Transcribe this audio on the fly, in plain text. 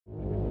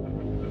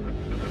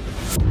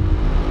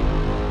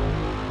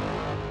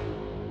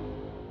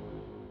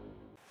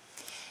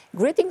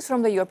Greetings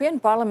from the European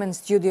Parliament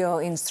studio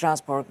in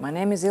Strasbourg. My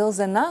name is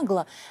Ilzi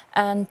Naglu,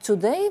 and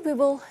today we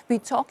will be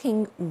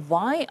talking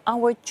why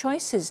our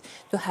choices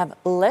to have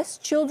less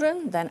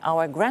children than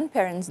our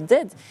grandparents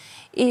did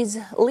is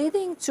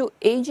leading to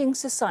aging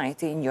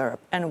society in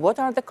Europe, and what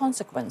are the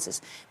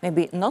consequences,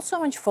 maybe not so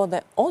much for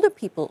the older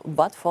people,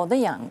 but for the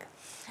young.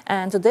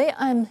 And today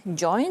I'm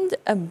joined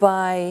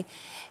by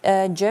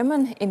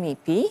German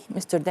MEP,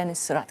 Mr.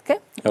 Deniss Ratke.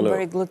 Hello.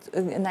 Very good,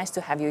 nice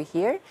to have you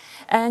here.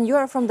 And you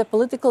are from the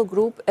political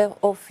group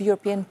of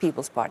European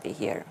People's Party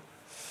here.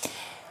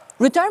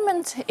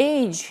 Retirement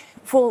age,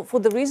 for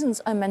the reasons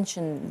I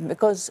mentioned,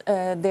 because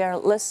there are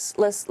less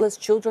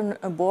children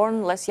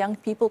born, less young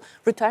people,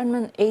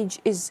 retirement age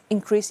is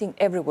increasing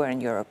everywhere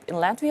in Europe. In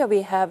Latvia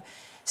we have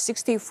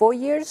 64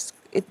 years,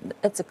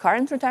 it's a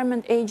current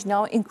retirement age,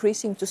 now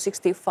increasing to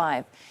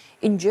 65.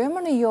 In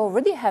Germany, you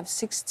already have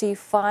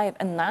 65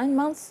 and 9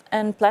 months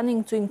and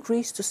planning to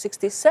increase to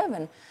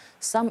 67.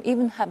 Some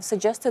even have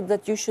suggested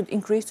that you should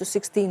increase to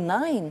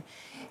 69.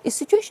 Is the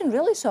situation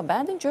really so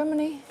bad in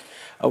Germany?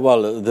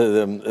 Well,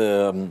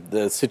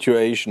 the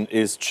situation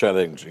is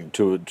challenging,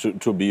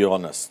 to be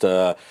honest.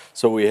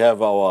 So we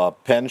have our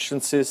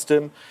pension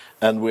system,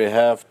 and we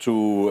have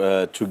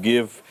to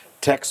give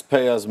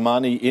taxpayers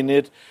money in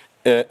it.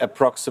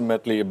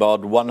 Approximately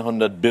about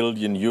 100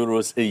 billion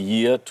euros a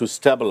year to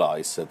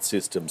stabilize that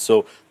system.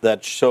 So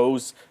that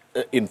shows,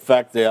 in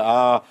fact, there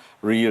are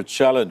real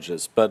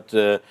challenges. But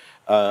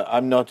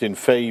I'm not in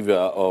favor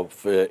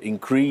of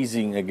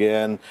increasing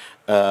again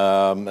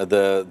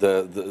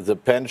the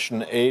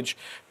pension age,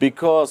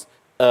 because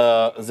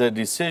the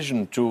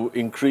decision to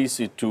increase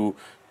it to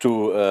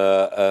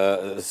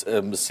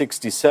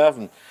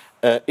 67,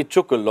 it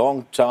took a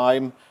long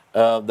time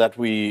that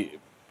we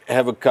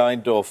have a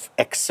kind of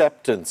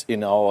acceptance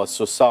in our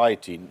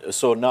society.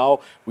 So now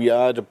we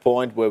are at a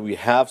point where we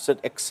have that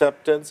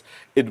acceptance.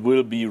 It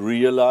will be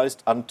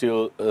realized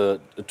until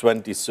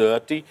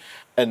 2030.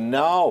 And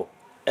now,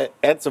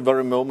 at the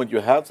very moment you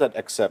have that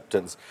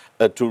acceptance,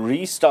 to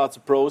restart the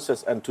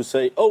process and to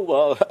say, oh,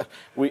 well,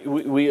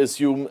 we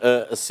assume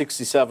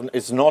 67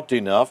 is not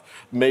enough,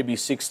 maybe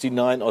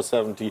 69 or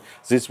 70,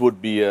 this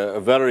would be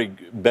a very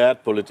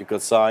bad political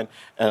sign,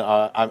 and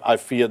I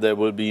fear there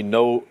will be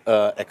no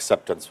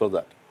acceptance for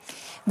that.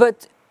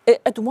 But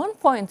at one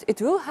point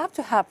it will have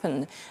to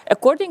happen.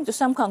 According to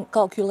some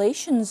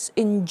calculations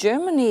in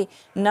Germany,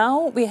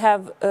 now we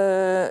have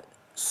 3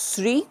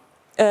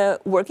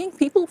 working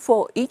people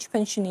for each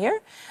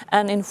pensioner,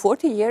 and in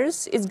 40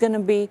 years it's going to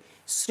be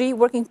 3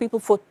 working people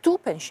for 2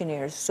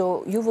 pensioners.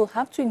 So you will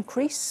have to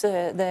increase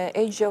the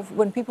age of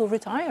when people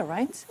retire,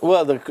 right?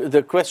 Well,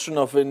 the question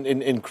of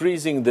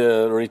increasing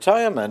the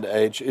retirement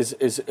age is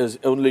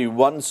only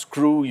one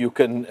screw you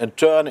can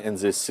turn in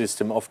this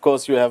system. Of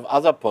course, you have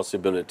other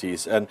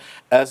possibilities. And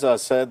as I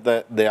said,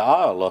 there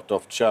are a lot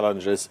of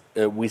challenges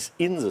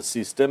within the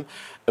system.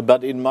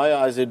 But in my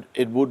eyes,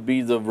 it would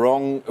be the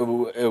wrong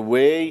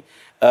way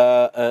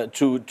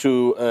to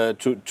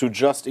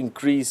just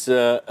increase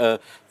the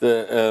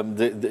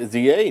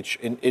age.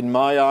 In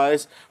my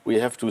eyes, we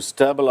have to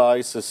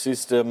stabilize the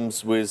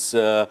systems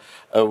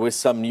with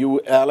some new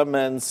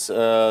elements.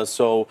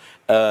 So,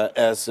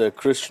 as a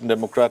Christian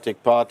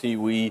Democratic Party,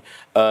 we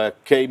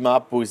came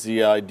up with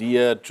the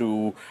idea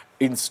to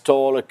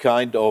install a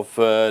kind of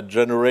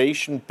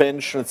generation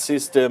pension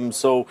system.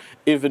 So,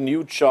 if a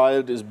new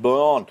child is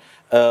born,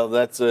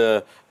 that's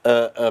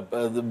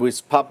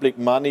with public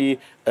money,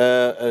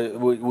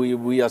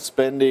 we are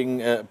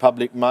spending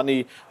public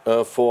money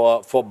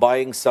for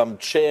buying some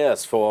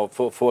shares, for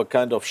a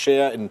kind of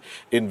share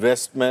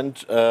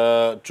investment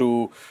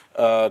to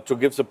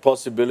give the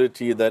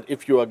possibility that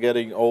if you are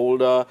getting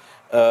older,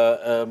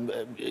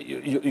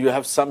 you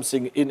have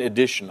something in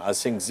addition. I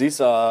think these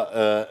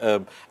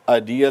are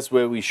ideas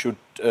where we should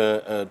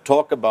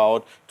talk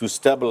about to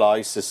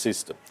stabilize the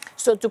system.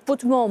 So to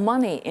put more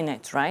money in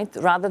it, right?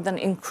 Rather than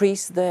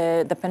increase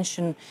the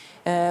pension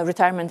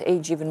retirement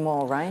age even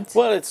more, right?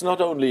 Well, it's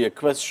not only a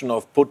question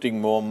of putting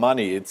more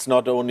money. It's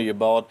not only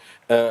about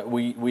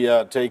we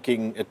are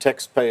taking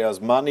taxpayers'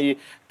 money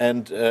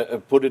and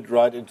put it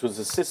right into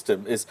the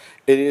system. It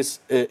is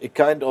a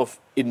kind of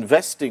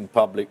investing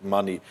public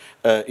money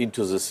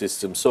into the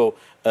system. So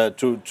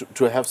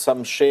to have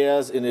some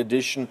shares in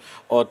addition,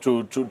 or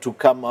to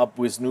come up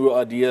with new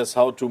ideas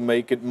how to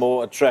make it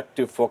more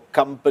attractive for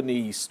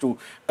companies to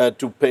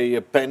pay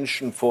a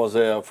pension for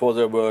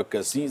their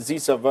workers.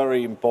 These are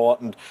very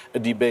important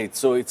debates.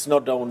 So it's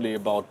not only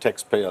about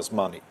taxpayers'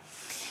 money.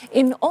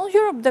 In all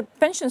Europe, the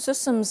pension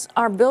systems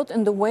are built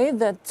in the way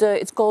that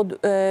it's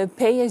called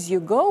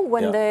pay-as-you-go,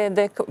 when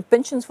the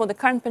pensions for the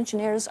current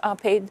pensioners are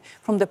paid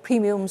from the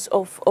premiums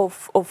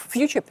of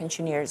future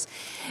pensioners.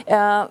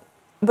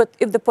 But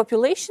if the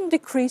population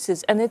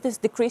decreases, and it is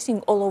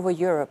decreasing all over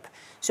Europe,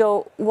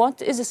 so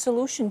what is a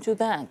solution to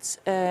that?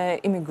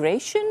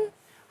 Immigration?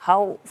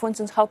 How, for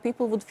instance, how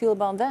people would feel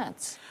about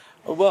that?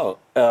 Well,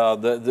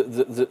 the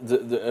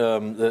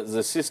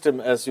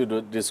system, as you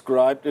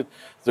described it,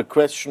 the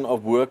question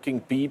of working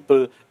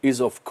people is,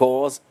 of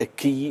course, a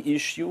key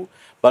issue,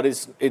 but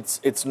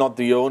it's not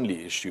the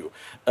only issue,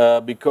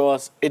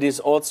 because it is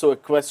also a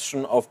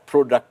question of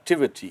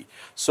productivity.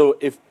 So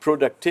if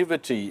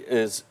productivity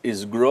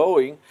is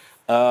growing,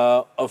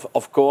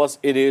 of course,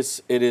 it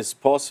is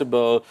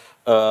possible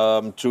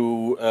to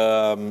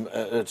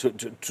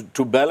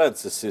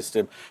balance the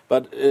system.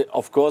 But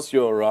of course,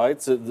 you're right.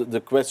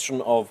 The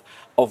question of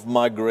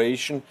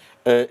migration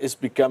is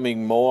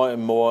becoming more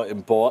and more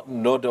important.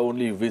 Not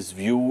only with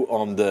view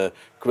on the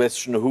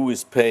question who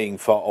is paying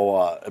for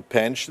our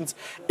pensions,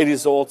 it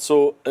is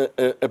also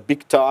a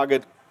big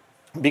target.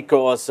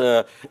 Because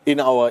in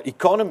our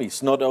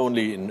economies, not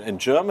only in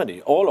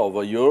Germany, all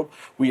over Europe,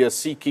 we are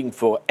seeking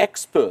for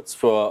experts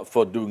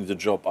for doing the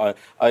job.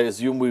 I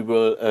assume we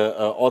will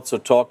also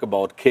talk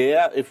about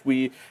care if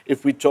we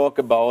talk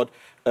about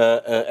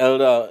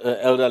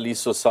elderly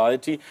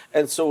society.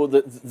 And so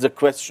the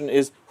question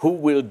is, who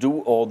will do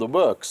all the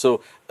work?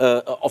 So,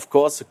 of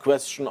course, the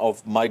question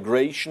of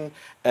migration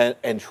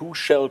and who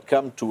shall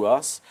come to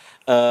us,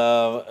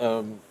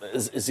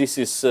 this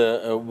is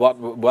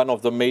one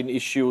of the main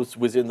issues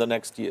within the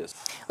next years.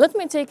 Let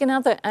me take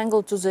another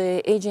angle to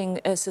the aging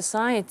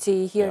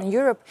society here in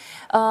Europe.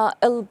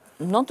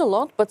 Not a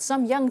lot, but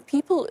some young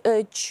people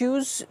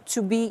choose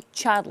to be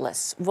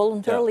childless,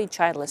 voluntarily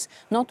childless,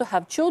 not to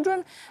have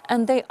children,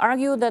 and they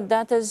argue that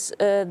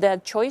their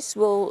choice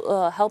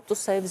will help to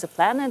save the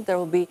planet. There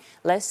will be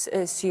less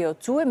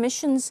CO2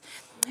 emissions.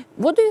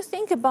 What do you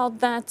think about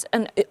that?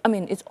 And I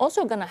mean, it's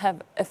also going to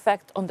have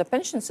effect on the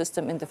pension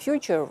system in the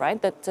future, right?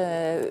 That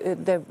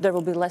there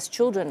will be less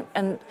children.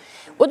 And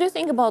what do you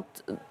think about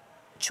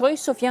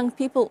choice of young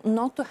people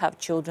not to have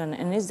children?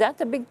 And is that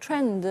a big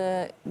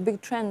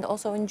trend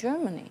also in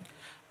Germany?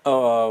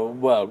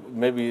 Well,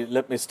 maybe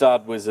let me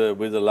start with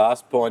the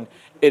last point.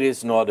 It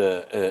is not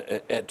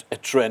a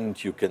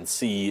trend you can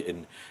see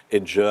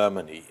in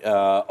Germany.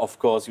 Of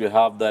course, you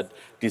have that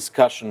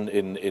discussion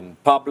in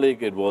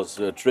public. It was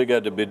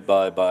triggered a bit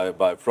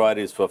by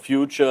Fridays for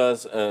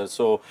Futures.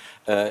 So,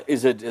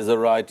 is it the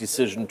right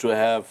decision to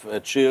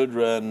have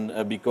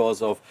children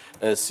because of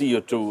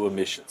CO2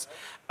 emissions?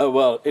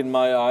 Well, in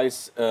my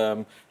eyes,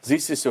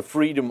 this is a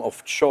freedom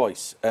of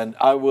choice, and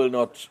I will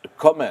not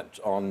comment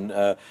on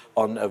a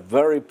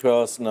very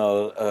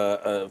personal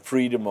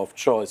freedom of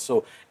choice.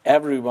 So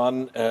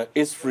everyone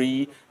is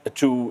free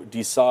to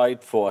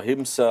decide for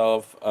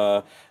himself,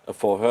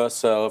 for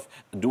herself,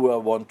 do I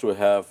want to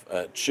have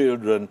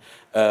children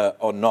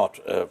or not?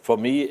 For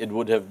me, it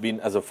would have been,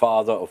 as a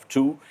father of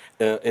two,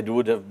 it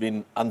would have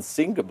been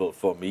unthinkable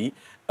for me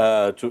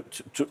to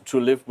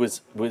live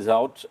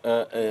without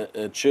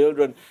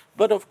children.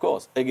 But of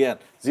course, again,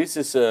 this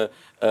is a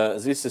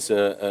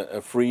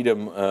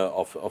freedom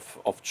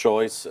of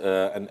choice,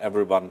 and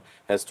everyone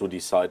has to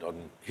decide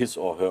on his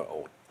or her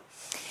own.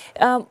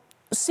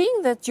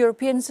 Seeing that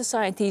European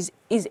society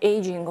is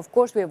aging, of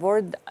course, we are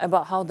worried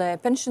about how the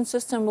pension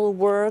system will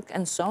work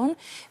and so on.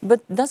 But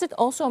does it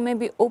also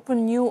maybe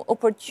open new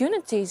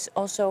opportunities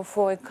also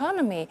for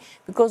economy?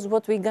 Because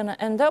what we're going to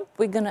end up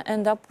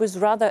with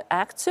rather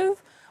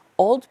active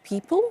old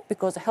people,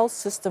 because the health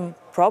system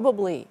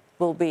probably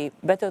will be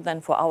better than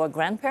for our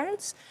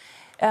grandparents.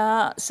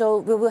 So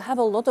we will have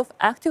a lot of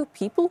active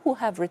people who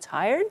have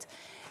retired.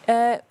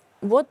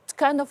 What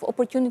kind of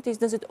opportunities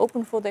does it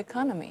open for the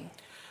economy?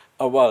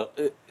 Well,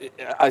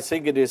 I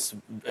think it is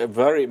a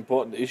very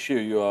important issue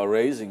you are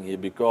raising here,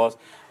 because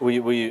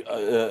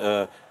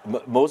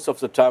most of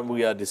the time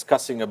we are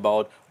discussing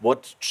about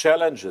what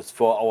challenges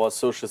for our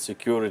social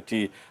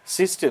security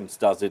systems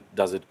does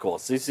it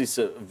cause. This is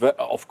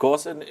of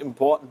course an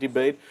important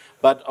debate,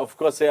 but of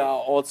course there are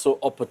also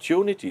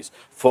opportunities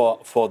for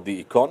the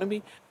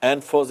economy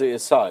and for the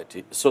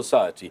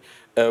society.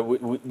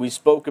 We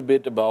spoke a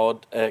bit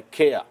about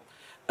care.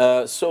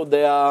 So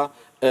there are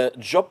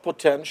job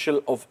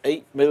potential of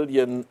 8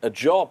 million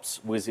jobs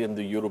within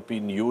the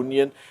European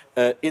Union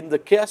in the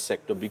care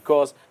sector,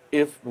 because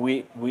if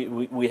we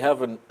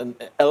have an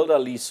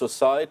elderly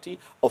society,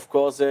 of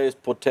course there is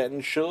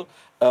potential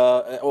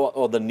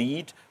or the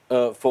need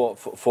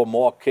for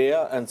more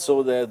care, and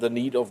so there's the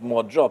need of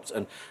more jobs.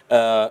 And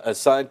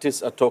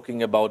scientists are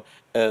talking about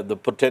the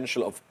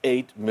potential of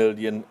 8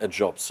 million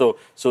jobs. So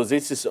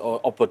this is an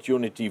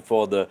opportunity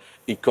for the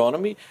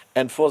economy,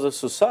 and for the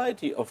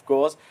society, of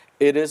course.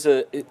 It is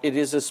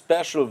a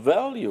special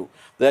value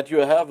that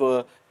you have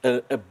a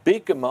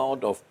big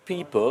amount of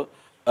people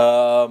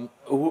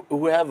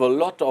who have a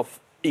lot of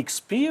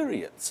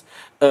experience.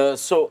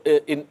 So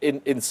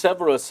in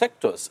several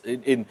sectors,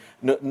 in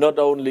not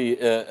only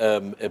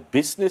a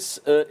business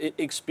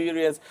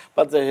experience,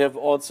 but they have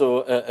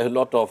also a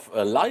lot of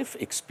life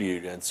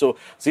experience. So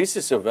this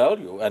is a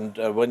value. And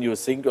when you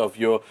think of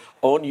your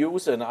own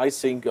use, and I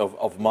think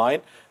of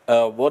mine,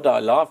 what I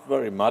loved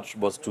very much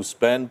was to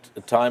spend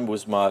time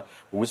with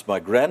my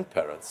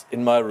grandparents.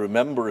 In my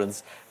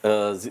remembrance,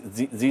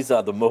 these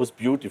are the most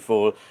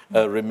beautiful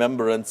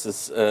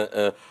remembrances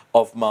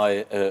of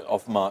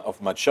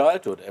my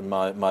childhood and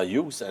my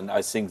youth, and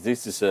I think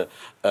this is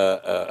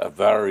a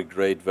very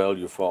great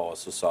value for our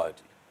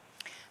society.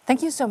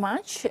 Thank you so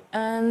much.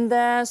 And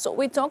so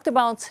we talked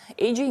about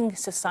aging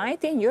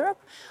society in Europe,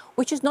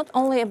 which is not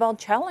only about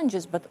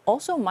challenges, but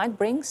also might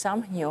bring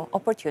some new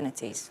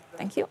opportunities.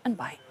 Thank you and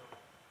bye.